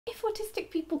if autistic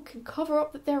people can cover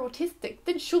up that they're autistic,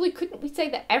 then surely couldn't we say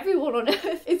that everyone on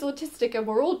earth is autistic and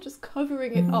we're all just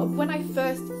covering it up? When I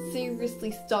first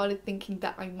seriously started thinking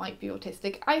that I might be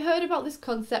autistic, I heard about this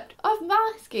concept of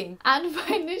masking, and my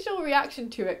initial reaction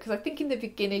to it, because I think in the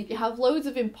beginning you have loads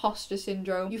of imposter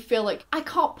syndrome, you feel like, I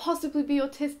can't possibly be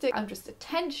autistic, I'm just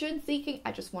attention seeking,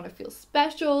 I just want to feel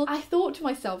special. I thought to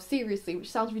myself, seriously,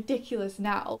 which sounds ridiculous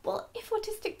now, well, if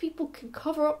autistic people can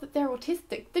cover up that they're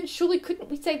autistic, then surely couldn't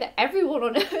we say that everyone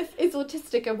on earth is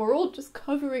autistic and we're all just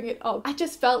covering it up? I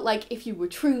just felt like if you were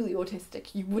truly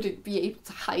autistic, you wouldn't be able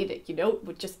to hide it, you know? It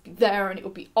would just be there and it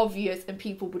would be obvious and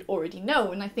people would already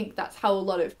know. And I think that's how a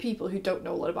lot of people who don't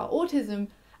know a lot about autism,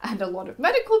 and a lot of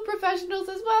medical professionals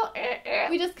as well,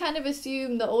 we just kind of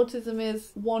assume that autism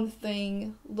is one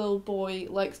thing. Little boy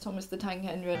likes Thomas the Tank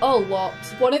Engine a lot.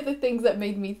 One of the things that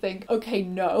made me think, okay,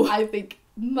 no, I think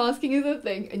masking is a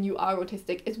thing and you are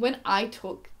autistic, is when I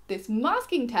took this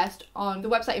masking test on the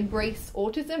website Embrace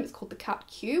Autism. It's called the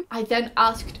CAT-Q. I then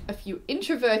asked a few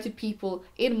introverted people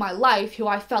in my life who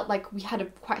I felt like we had a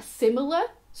quite similar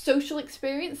social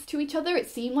experience to each other, it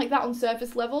seemed like that on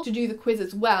surface level, to do the quiz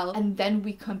as well, and then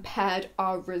we compared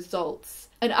our results.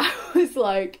 And I was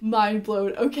like, mind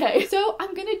blown. Okay, so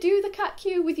I'm gonna do the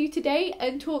CAT-Q with you today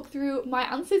and talk through my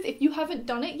answers. If you haven't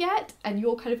done it yet and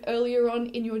you're kind of earlier on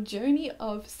in your journey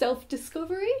of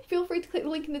self-discovery, feel free to click the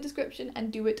link in the description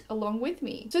and do it along with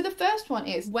me. So the first one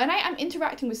is, when I am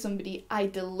interacting with somebody, I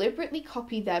deliberately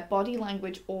copy their body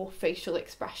language or facial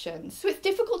expressions. So it's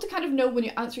difficult to kind of know when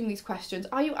you're answering these questions.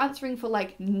 Are you answering for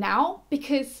like now?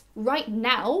 Because right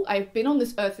now, I've been on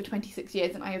this earth for 26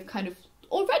 years and I have kind of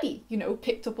already, you know,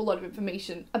 picked up a lot of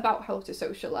information about how to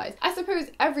socialize. I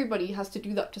suppose everybody has to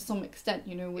do that to some extent,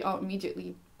 you know, we aren't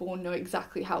immediately born know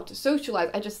exactly how to socialize.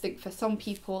 I just think for some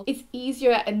people it's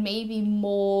easier and maybe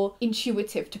more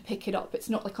intuitive to pick it up.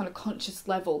 It's not like on a conscious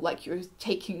level, like you're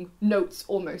taking notes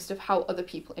almost of how other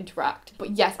people interact.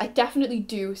 But yes, I definitely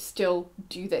do still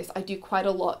do this. I do quite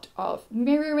a lot of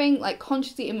mirroring, like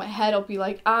consciously in my head I'll be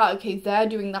like, ah, okay, they're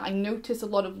doing that. I notice a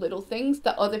lot of little things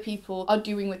that other people are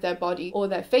doing with their body or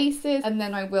their faces, and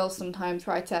then I will sometimes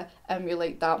try to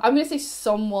emulate that. I'm gonna say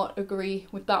somewhat agree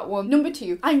with that one. Number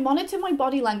 2, I monitor my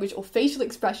body language or facial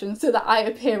expressions so that I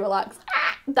appear relaxed.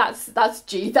 That's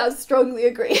G, that's strongly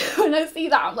agree. When I see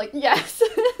that, I'm like, yes.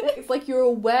 It's like you're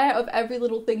aware of every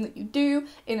little thing that you do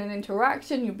in an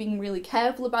interaction, you're being really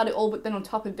careful about it all, but then on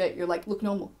top of it, you're like, look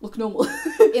normal, look normal.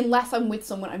 Unless I'm with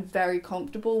someone I'm very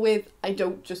comfortable with, I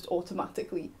don't just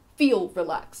automatically feel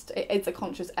relaxed. It's a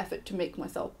conscious effort to make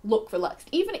myself look relaxed.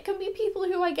 Even it can be people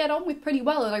who I get on with pretty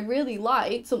well and I really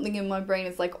like, something in my brain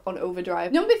is like on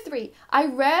overdrive. Number 3, I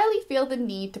rarely feel the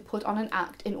need to put on an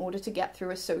act in order to get through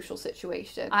a social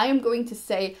situation. I am going to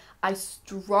say I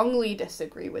strongly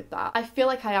disagree with that. I feel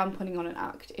like I am putting on an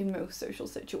act in most social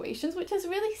situations, which is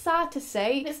really sad to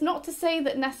say. It's not to say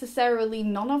that necessarily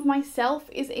none of myself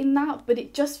is in that, but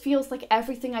it just feels like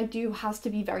everything I do has to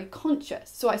be very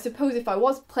conscious. So I suppose if I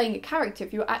was playing a character,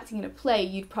 if you were acting in a play,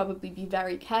 you'd probably be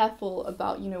very careful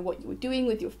about, you know, what you were doing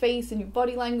with your face and your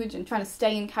body language and trying to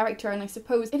stay in character. And I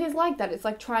suppose it is like that. It's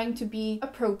like trying to be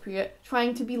appropriate,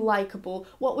 trying to be likable.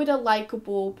 What would a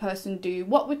likable person do?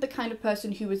 What would the kind of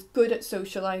person who is good at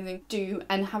socializing do,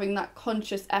 and having that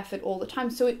conscious effort all the time?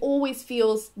 So it always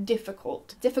feels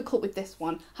difficult with this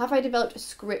one. Have I developed a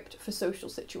script for social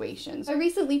situations? I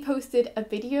recently posted a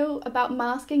video about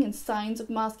masking and signs of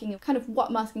masking and kind of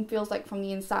what masking feels like from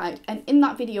the inside, and in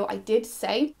that video I did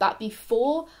say that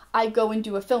before I go and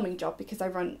do a filming job, because I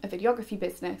run a videography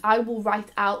business, I will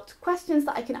write out questions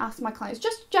that I can ask my clients,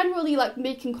 just generally like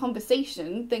making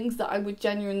conversation, things that I would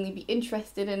genuinely be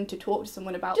interested in to talk to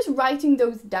someone about, just writing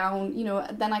those down, you know,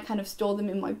 then I kind of store them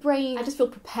in my brain. I just feel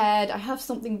prepared, I have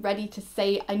something ready to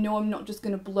say. I know I'm not just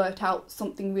going to blurt out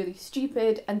something really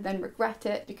stupid and then regret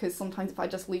it, because sometimes if I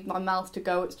just leave my mouth to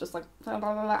go, it's just like blah,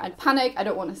 blah, blah, blah. I panic, I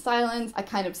don't want to silence, I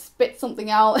kind of spit something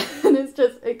out and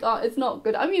it's not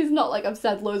good. I mean, it's not like I've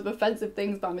said loads of offensive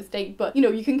things by mistake, but you know,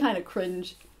 you can kind of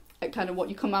cringe at kind of what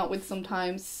you come out with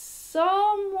sometimes.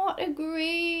 Somewhat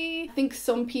agree. I think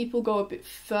some people go a bit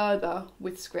further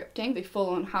with scripting. They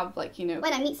full on have like, you know,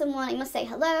 when I meet someone I must say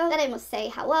hello, then I must say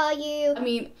how are you. I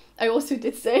mean, I also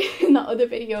did say in that other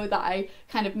video that I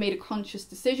kind of made a conscious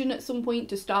decision at some point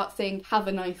to start saying have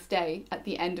a nice day at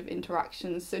the end of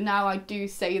interactions. So now I do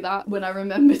say that when I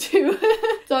remember to.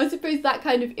 So I suppose that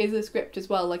kind of is a script as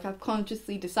well. Like I've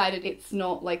consciously decided it's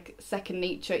not like second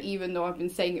nature, even though I've been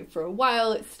saying it for a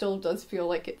while, it still does feel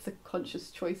like it's a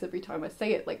conscious choice every time I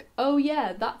say it. Like, oh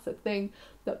yeah, that's a thing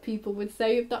that people would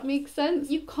say, if that makes sense.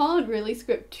 You can't really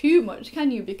script too much,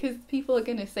 can you? Because people are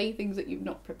going to say things that you've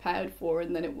not prepared for,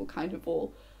 and then it will kind of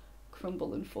all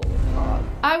crumble and fall apart.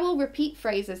 I will repeat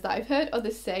phrases that I've heard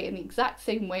others say in the exact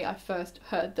same way I first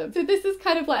heard them. So this is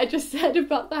kind of like I just said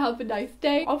about the have a nice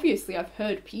day. Obviously I've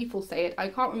heard people say it. I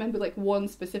can't remember like one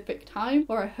specific time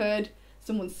where I heard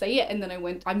someone say it and then I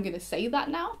went, I'm gonna say that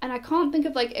now. And I can't think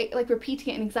of like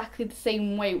repeating it in exactly the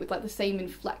same way with like the same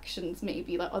inflections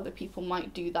maybe, like other people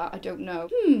might do that, I don't know.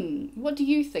 What do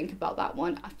you think about that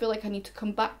one? I feel like I need to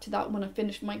come back to that when I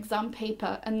finish my exam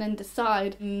paper and then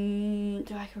decide,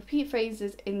 do I repeat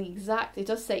phrases in the exact, it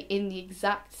does say in the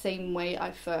exact same way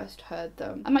I first heard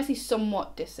them. I might say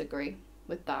somewhat disagree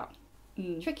with that.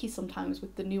 Tricky sometimes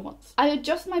with the nuance. I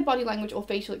adjust my body language or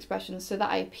facial expressions so that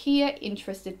I appear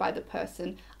interested by the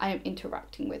person I am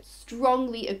interacting with.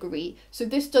 Strongly agree. So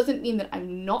this doesn't mean that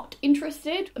I'm not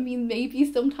interested. I mean,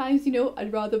 maybe sometimes, you know,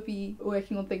 I'd rather be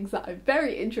working on things that I'm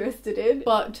very interested in.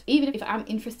 But even if I'm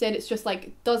interested, it's just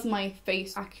like, does my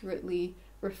face accurately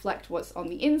reflect what's on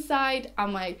the inside?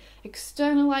 Am I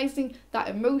externalizing that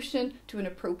emotion to an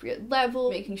appropriate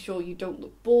level, making sure you don't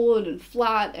look bored and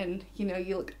flat and, you know,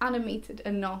 you look animated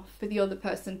enough for the other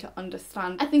person to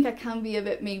understand? I think I can be a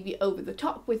bit maybe over the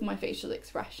top with my facial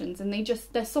expressions, and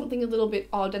there's something a little bit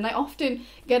odd, and I often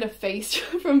get a face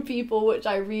from people which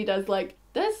I read as like,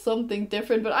 there's something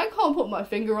different, but I can't put my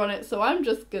finger on it, so I'm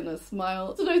just gonna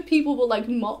smile. So those people will like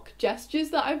mock gestures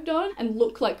that I've done and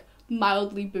look like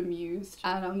mildly bemused,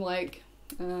 and I'm like,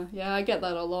 yeah, I get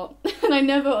that a lot. And I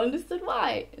never understood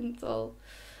why until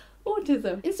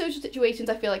autism. In social situations,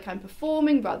 I feel like I'm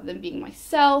performing rather than being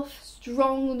myself.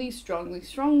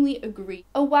 Strongly agree.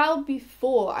 A while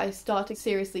before I started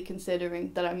seriously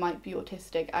considering that I might be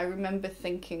autistic, I remember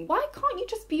thinking, why can't you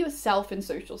just be yourself in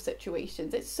social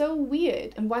situations? It's so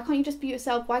weird. And why can't you just be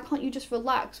yourself? Why can't you just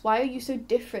relax? Why are you so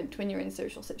different when you're in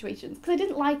social situations? Because I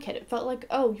didn't like it. It felt like,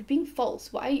 oh, you're being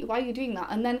false. Why are you doing that?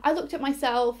 And then I looked at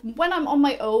myself. When I'm on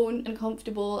my own and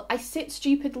comfortable, I sit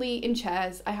stupidly in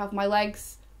chairs. I have my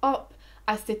legs up.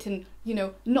 I sit in, you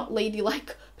know, not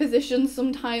ladylike positions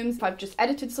sometimes. If I've just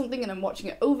edited something and I'm watching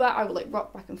it over, I will like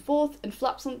rock back and forth and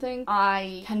flap something.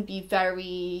 I can be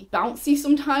very bouncy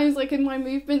sometimes, like in my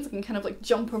movements. I can kind of like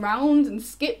jump around and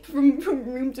skip from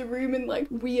room to room in like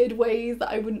weird ways that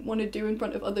I wouldn't want to do in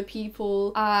front of other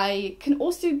people. I can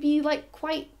also be like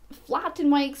quite flat in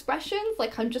my expressions,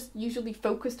 like I'm just usually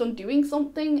focused on doing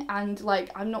something and like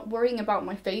I'm not worrying about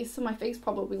my face, so my face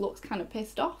probably looks kind of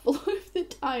pissed off a lot of the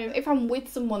time. If I'm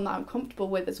with someone that I'm comfortable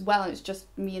with as well and it's just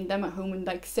me and them at home, and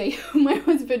like say my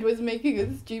husband was making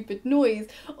a stupid noise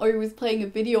or he was playing a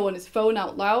video on his phone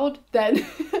out loud, then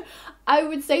I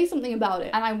would say something about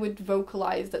it and I would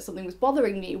vocalize that something was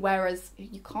bothering me, whereas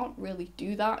you can't really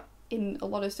do that in a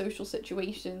lot of social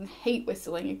situations. Hate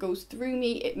whistling, it goes through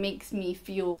me, it makes me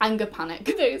feel anger panic,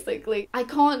 basically. I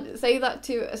can't say that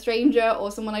to a stranger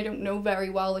or someone I don't know very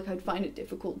well. Like I'd find it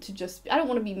difficult to just, I don't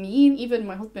want to be mean. Even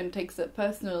my husband takes it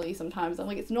personally sometimes. I'm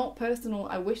like, it's not personal,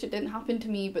 I wish it didn't happen to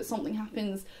me, but something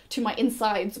happens to my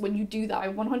insides when you do that. I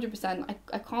 100%,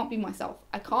 I can't be myself.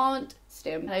 I can't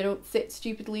stim, and I don't sit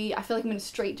stupidly. I feel like I'm in a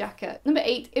straitjacket. Number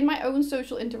 8, in my own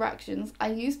social interactions,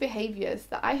 I use behaviours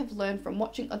that I have learned from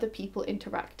watching other people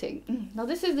interacting. Now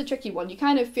this is the tricky one. You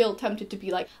kind of feel tempted to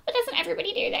be like, but doesn't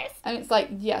everybody do this? And it's like,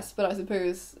 yes, but I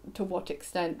suppose to what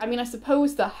extent? I mean, I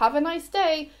suppose the have a nice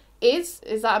day is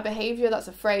that a behaviour? That's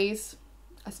a phrase.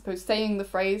 I suppose saying the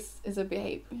phrase is a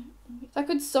behaviour. I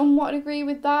could somewhat agree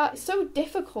with that. It's so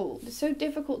difficult. It's so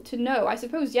difficult to know. I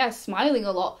suppose, yes, smiling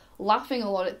a lot, laughing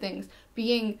a lot at things,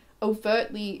 being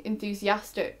overtly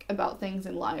enthusiastic about things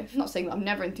in life. I'm not saying that I'm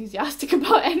never enthusiastic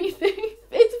about anything.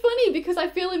 It's funny because I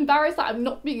feel embarrassed that I'm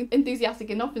not being enthusiastic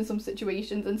enough in some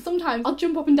situations, and sometimes I'll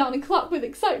jump up and down and clap with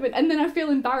excitement, and then I feel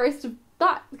embarrassed of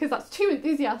that because that's too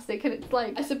enthusiastic. And it's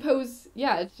like, I suppose,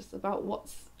 yeah, it's just about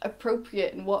what's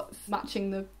appropriate and what's matching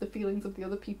the feelings of the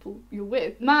other people you're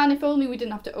with. Man, if only we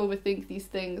didn't have to overthink these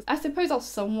things. I suppose I'll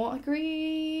somewhat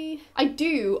agree. I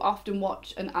do often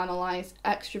watch and analyse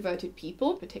extroverted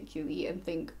people particularly and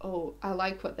think, oh, I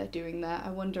like what they're doing there.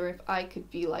 I wonder if I could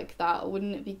be like that, or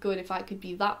wouldn't it be good if I could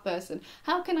be that person?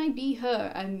 How can I be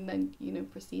her? And then, you know,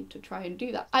 proceed to try and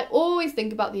do that. I always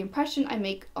think about the impression I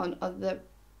make on other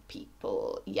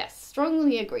people. Yes,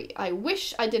 strongly agree. I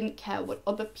wish I didn't care what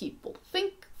other people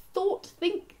think,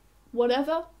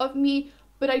 whatever of me,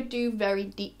 but I do very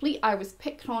deeply. I was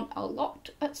picked on a lot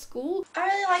at school. I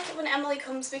really like it when Emily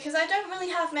comes because I don't really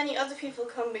have many other people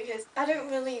come because I don't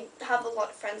really have a lot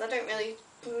of friends. I don't really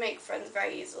make friends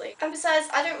very easily. And besides,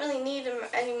 I don't really need them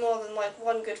any more than like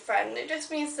one good friend. It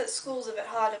just means that school's a bit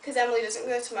harder because Emily doesn't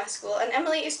go to my school, and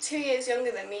Emily is 2 years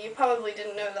younger than me. You probably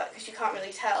didn't know that because you can't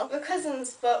really tell. We're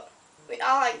cousins, but we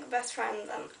are like best friends,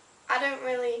 and I don't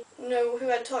really know who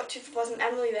I'd talk to if it wasn't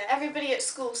Emily there. Everybody at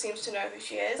school seems to know who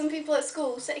she is. Some people at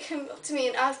school came up to me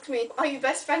and asked me, are you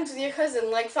best friends with your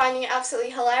cousin? Like, finding it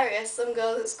absolutely hilarious, some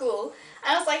girls at school.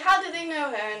 And I was like, how do they know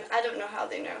her? And I don't know how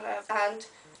they know her. And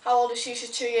how old is she?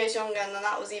 She's 2 years younger, and then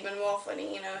that was even more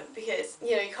funny, you know, because,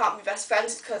 you know, you can't be best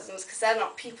friends with cousins because they're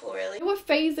not people, really. There were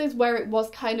phases where it was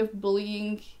kind of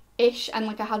bullying-ish, and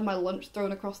like I had my lunch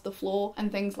thrown across the floor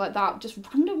and things like that, just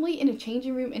randomly in a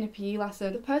changing room in a PE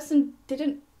lesson. The person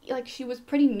didn't, like, she was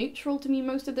pretty neutral to me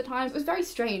most of the time. It was very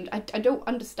strange. I don't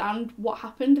understand what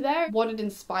happened there, what had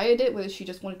inspired it, whether she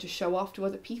just wanted to show off to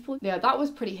other people. Yeah, that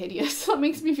was pretty hideous. That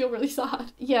makes me feel really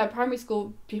sad. Yeah, primary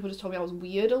school, people just told me I was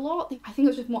weird a lot. I think it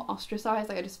was just more ostracized.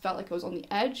 Like, I just felt like I was on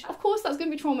the edge. Of course, that's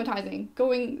going to be traumatizing.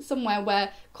 Going somewhere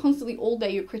where constantly all day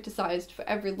you're criticized for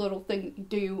every little thing that you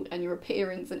do and your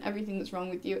appearance and everything that's wrong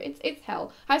with you. It's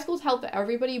hell. High school's hell for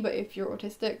everybody, but if you're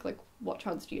autistic, like, what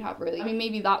chance do you have, really? I mean,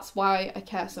 maybe that's why I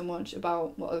care so much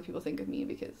about what other people think of me,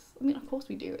 because, I mean, of course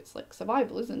we do. It's like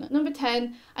survival, isn't it? Number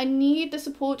 10, I need the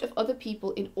support of other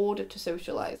people in order to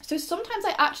socialise. So sometimes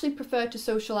I actually prefer to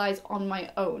socialise on my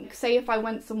own. Say if I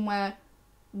went somewhere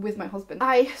with my husband,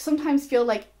 I sometimes feel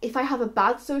like if I have a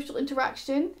bad social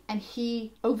interaction and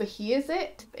he overhears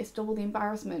it, it's double the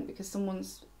embarrassment because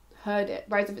someone's heard it.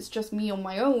 Whereas if it's just me on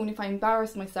my own, if I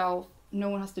embarrass myself, no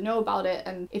one has to know about it,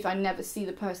 and if I never see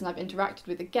the person I've interacted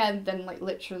with again, then like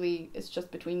literally it's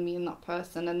just between me and that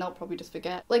person and they'll probably just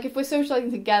forget. Like if we're socializing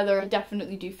together, I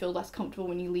definitely do feel less comfortable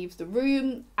when he leaves the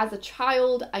room. As a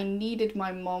child, I needed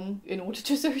my mom in order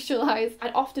to socialize.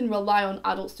 I'd often rely on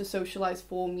adults to socialize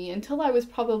for me until I was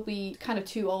probably kind of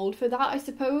too old for that, I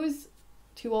suppose.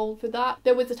 Too old for that.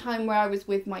 There was a time where I was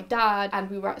with my dad and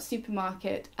we were at a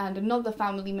supermarket and another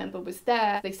family member was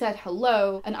there. They said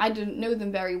hello and I didn't know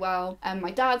them very well, and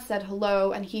my dad said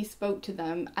hello and he spoke to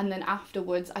them, and then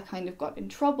afterwards I kind of got in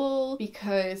trouble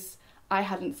because I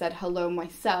hadn't said hello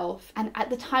myself, and at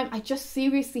the time I just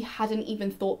seriously hadn't even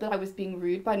thought that I was being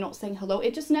rude by not saying hello.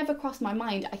 It just never crossed my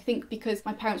mind. I think because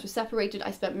my parents were separated,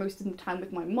 I spent most of the time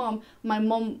with my mum. My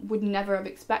mum would never have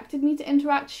expected me to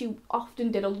interact. She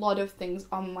often did a lot of things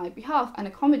on my behalf and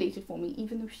accommodated for me,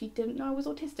 even though she didn't know I was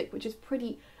autistic, which is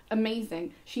pretty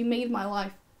amazing. She made my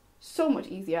life so much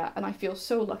easier, and I feel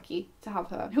so lucky to have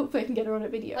her. Hopefully I can get her on a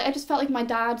video. Like, I just felt like my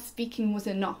dad speaking was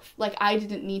enough. Like, I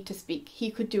didn't need to speak.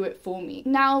 He could do it for me.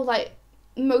 Now, like,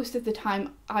 most of the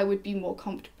time I would be more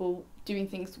comfortable doing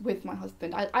things with my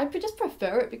husband. I just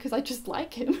prefer it because I just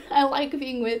like him. I like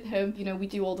being with him. You know, we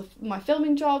do all my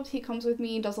filming jobs. He comes with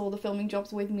me, does all the filming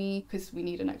jobs with me because we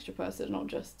need an extra person, not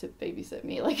just to babysit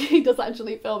me. Like, he does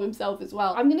actually film himself as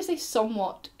well. I'm gonna say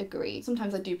somewhat agree.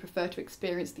 Sometimes I do prefer to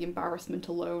experience the embarrassment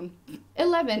alone.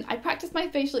 11, I practice my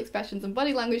facial expressions and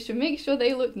body language to make sure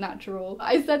they look natural.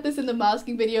 I said this in the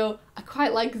masking video. I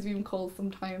quite like Zoom calls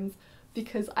sometimes,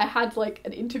 because I had like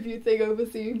an interview thing over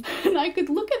Zoom and I could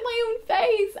look at my own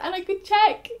face and I could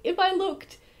check if I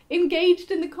looked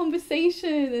engaged in the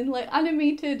conversation and like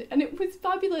animated, and it was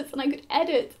fabulous, and I could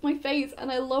edit my face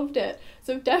and I loved it.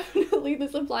 So definitely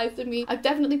this applies to me. I've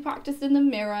definitely practiced in the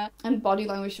mirror and body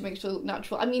language to make sure I look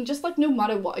natural. I mean, just like no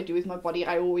matter what I do with my body,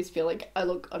 I always feel like I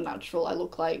look unnatural. I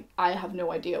look like I have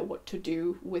no idea what to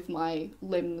do with my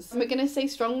limbs. Am I gonna say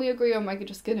strongly agree, or am I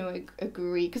just gonna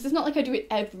agree? Because it's not like I do it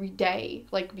every day,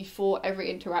 like before every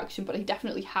interaction, but I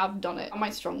definitely have done it. I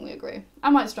might strongly agree.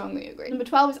 Number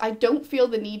 12 is I don't feel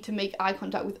the need to make eye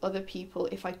contact with other people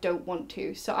if I don't want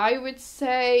to. So I would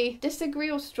say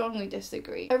disagree or strongly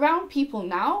disagree. Around people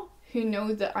now who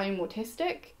know that I'm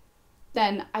autistic,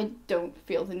 then I don't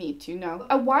feel the need to, no.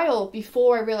 A while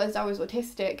before I realised I was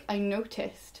autistic, I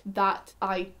noticed that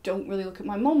I don't really look at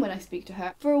my mum when I speak to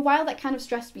her. For a while that kind of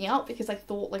stressed me out because I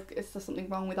thought, like, is there something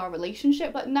wrong with our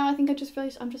relationship? But now I think I just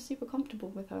realised I'm just super comfortable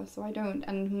with her, so I don't.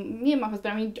 And me and my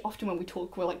husband, I mean, often when we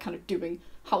talk, we're like kind of doing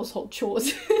household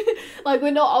chores. Like,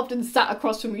 we're not often sat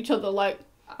across from each other. Like,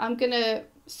 I'm gonna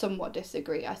somewhat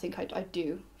disagree. I think I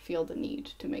do feel the need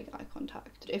to make eye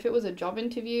contact. If it was a job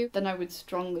interview, then I would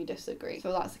strongly disagree.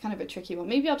 So that's kind of a tricky one.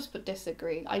 Maybe I'll just put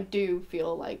disagree. I do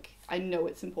feel like I know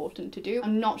it's important to do.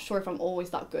 I'm not sure if I'm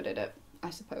always that good at it, I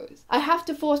suppose. I have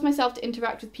to force myself to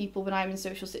interact with people when I'm in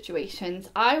social situations.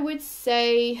 I would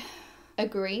say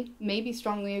agree, maybe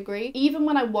strongly agree. Even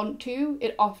when I want to,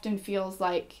 it often feels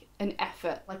like an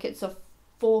effort, like it's a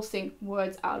forcing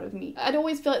words out of me. I'd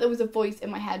always feel like there was a voice in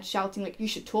my head shouting like, you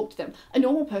should talk to them. A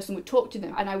normal person would talk to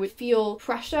them, and I would feel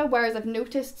pressure, whereas I've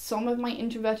noticed some of my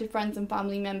introverted friends and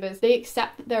family members, they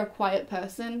accept that they're a quiet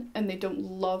person and they don't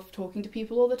love talking to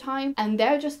people all the time, and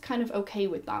they're just kind of okay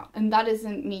with that. And that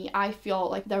isn't me. I feel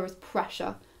like there is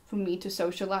pressure for me to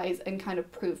socialize and kind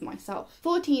of prove myself.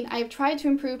 14, I have tried to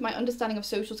improve my understanding of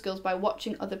social skills by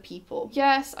watching other people.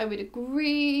 Yes, I would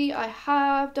agree. I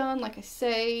have done, like I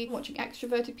say, watching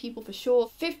extroverted people for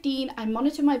sure. 15, I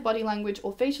monitor my body language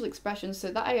or facial expressions so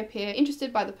that I appear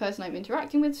interested by the person I'm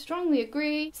interacting with. Strongly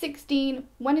agree. 16,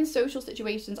 when in social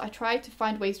situations, I try to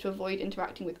find ways to avoid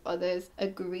interacting with others.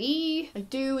 Agree. I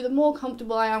do. The more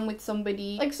comfortable I am with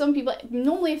somebody, like some people,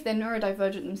 normally if they're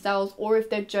neurodivergent themselves or if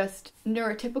they're just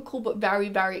neurotypical but very,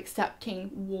 very accepting,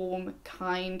 warm,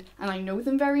 kind, and I know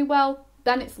them very well,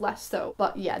 then it's less so.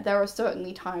 But yeah, there are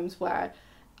certainly times where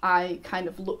I kind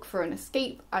of look for an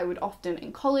escape. I would often,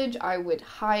 in college, I would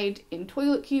hide in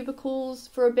toilet cubicles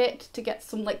for a bit to get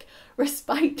some like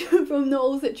respite from the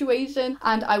whole situation.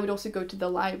 And I would also go to the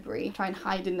library, try and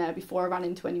hide in there before I ran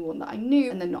into anyone that I knew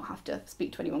and then not have to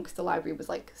speak to anyone because the library was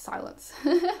like silence.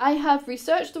 I have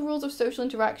researched the rules of social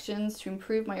interactions to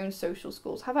improve my own social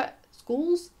skills.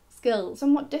 Skills?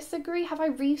 Somewhat disagree. Have I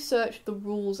researched the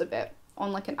rules a bit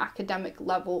on like an academic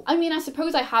level? I mean, I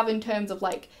suppose I have in terms of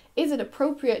like, is it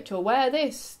appropriate to wear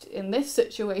this in this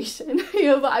situation? You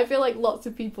know, but I feel like lots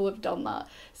of people have done that.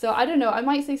 So I don't know, I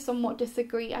might say somewhat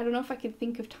disagree. I don't know if I can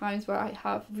think of times where I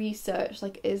have researched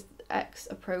like, is X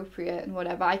appropriate and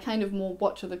whatever. I kind of more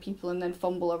watch other people and then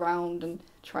fumble around and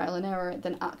trial and error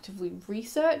than actively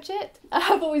research it. I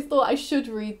have always thought I should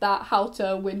read that How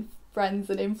to Win Friends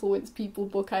and Influence People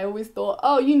book. I always thought,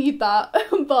 oh, you need that,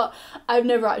 but I've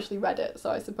never actually read it, so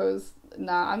I suppose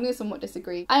nah, I'm going to somewhat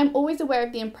disagree. I am always aware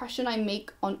of the impression I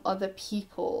make on other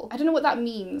people. I don't know what that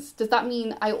means. Does that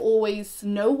mean I always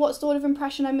know what sort of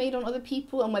impression I made on other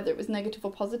people and whether it was negative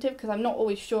or positive? Because I'm not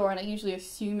always sure and I usually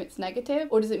assume it's negative.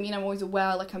 Or does it mean I'm always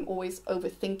aware, like I'm always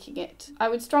overthinking it? I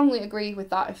would strongly agree with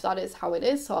that if that is how it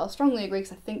is, so I'll strongly agree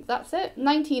because I think that's it.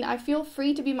 19, I feel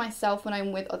free to be myself when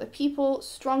I'm with other people.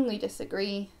 Strongly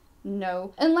disagree.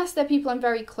 No. Unless they're people I'm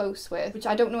very close with, which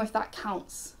I don't know if that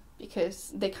counts,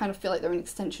 because they kind of feel like they're an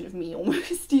extension of me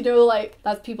almost, you know, like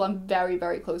that's people I'm very,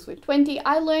 very close with. 20,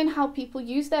 I learn how people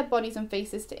use their bodies and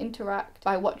faces to interact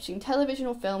by watching television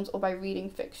or films or by reading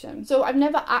fiction. So I've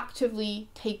never actively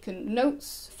taken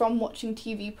notes from watching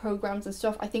TV programs and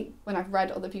stuff. I think when I've read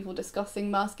other people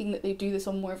discussing masking that they do this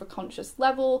on more of a conscious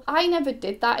level. I never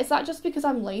did that. Is that just because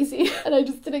I'm lazy and I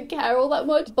just didn't care all that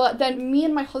much? But then me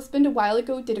and my husband a while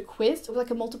ago did a quiz. It was like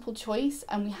a multiple choice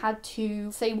and we had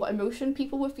to say what emotion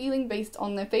people were feeling based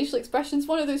on their facial expressions.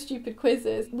 One of those stupid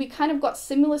quizzes. We kind of got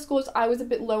similar scores. I was a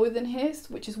bit lower than his,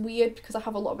 which is weird because I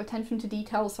have a lot of attention to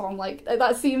detail, so I'm like,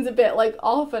 that seems a bit like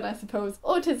often, I suppose.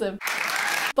 Autism.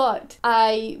 But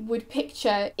I would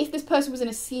picture if this person was in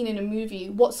a scene in a movie,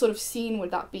 what sort of scene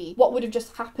would that be? What would have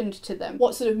just happened to them?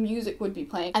 What sort of music would be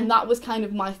playing? And that was kind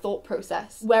of my thought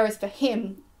process. Whereas for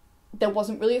him, there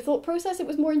wasn't really a thought process, it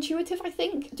was more intuitive, I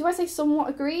think. Do I say somewhat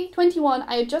agree? 21,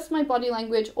 I adjust my body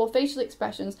language or facial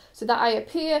expressions so that I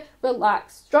appear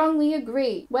relaxed. Strongly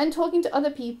agree. When talking to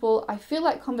other people, I feel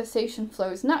like conversation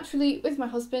flows naturally. With my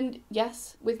husband,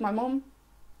 yes. With my mom,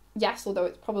 yes, although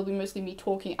it's probably mostly me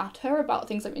talking at her about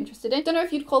things I'm interested in. Don't know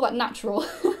if you'd call that natural.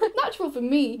 Natural for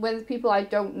me. With people I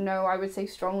don't know, I would say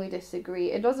strongly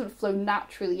disagree. It doesn't flow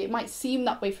naturally. It might seem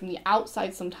that way from the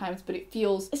outside sometimes, but it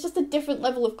feels, it's just a different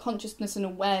level of consciousness and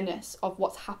awareness of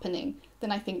what's happening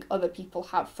than I think other people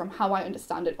have from how I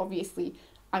understand it. Obviously,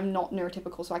 I'm not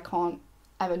neurotypical, so I can't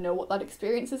ever know what that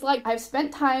experience is like. I've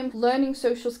spent time learning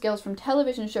social skills from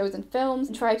television shows and films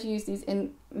and try to use these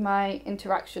in my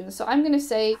interactions. So I'm going to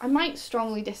say I might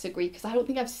strongly disagree because I don't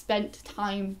think I've spent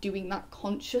time doing that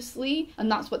consciously,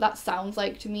 and that's what that sounds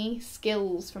like to me.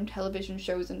 Skills from television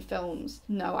shows and films.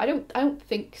 No, I don't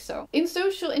think so. In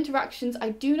social interactions,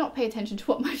 I do not pay attention to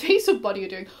what my face or body are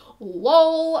doing.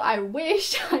 Lol, I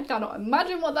wish. I cannot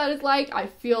imagine what that is like. I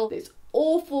feel this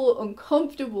awful,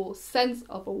 uncomfortable sense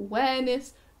of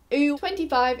awareness. Ooh.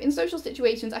 25, in social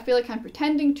situations, I feel like I'm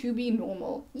pretending to be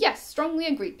normal. Yes, strongly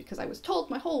agree, because I was told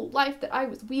my whole life that I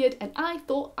was weird and I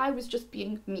thought I was just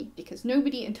being me, because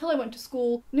nobody, until I went to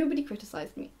school, nobody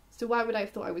criticised me. So why would I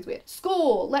have thought I was weird?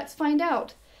 Score! Let's find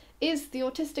out. Is the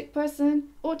autistic person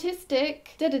autistic?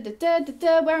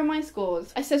 Where are my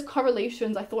scores? It says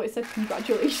correlations. I thought it said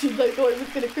congratulations. I thought it was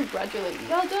going to congratulate me.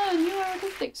 Well done, you are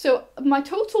autistic. So my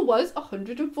total was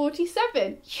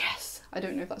 147. Yes! I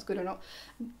don't know if that's good or not.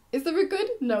 Is there a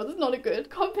good? No, there's not a good.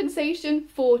 Compensation,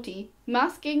 40.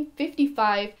 Masking,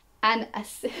 55. And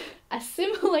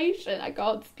assimilation, I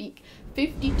can't speak,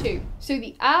 52. So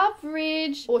the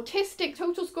average autistic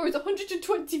total score is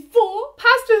 124.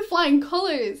 Passed with flying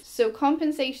colours. So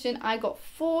compensation, I got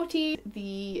 40.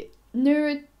 The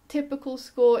neurotypical typical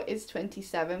score is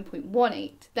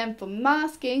 27.18. Then for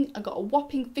masking, I got a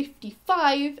whopping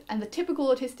 55, and the typical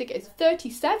autistic is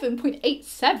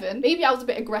 37.87. Maybe I was a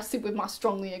bit aggressive with my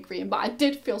strongly agreeing, but I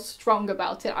did feel strong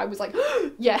about it. I was like,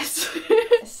 yes.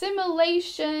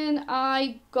 Assimilation,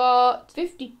 I got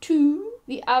 52.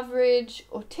 The average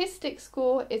autistic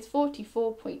score is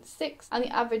 44.6, and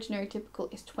the average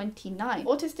neurotypical is 29.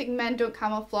 Autistic men don't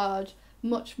camouflage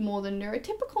much more than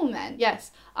neurotypical men. Yes,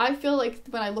 I feel like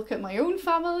when I look at my own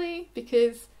family,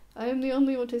 because I am the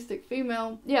only autistic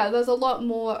female, yeah, there's a lot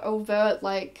more overt,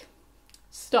 like,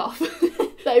 stuff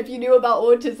that if you knew about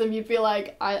autism, you'd be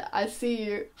like, I see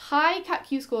you. High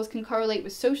CAT-Q scores can correlate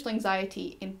with social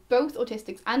anxiety in both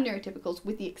autistics and neurotypicals,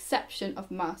 with the exception of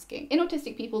masking. In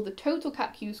autistic people, the total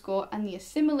CAT-Q score and the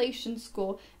assimilation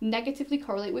score negatively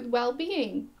correlate with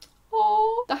well-being.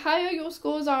 Oh, the higher your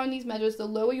scores are on these measures, the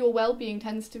lower your well-being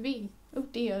tends to be. Oh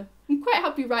dear. I'm quite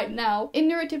happy right now. In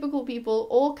neurotypical people,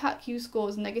 all CAT-Q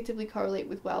scores negatively correlate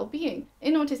with well-being.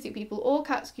 In autistic people, all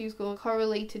CAT-Q scores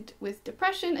correlated with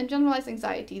depression and generalized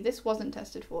anxiety. This wasn't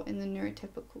tested for in the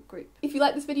neurotypical group. If you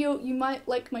like this video, you might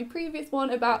like my previous one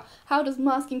about how does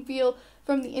masking feel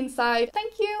from the inside.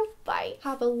 Thank you. Bye.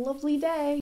 Have a lovely day.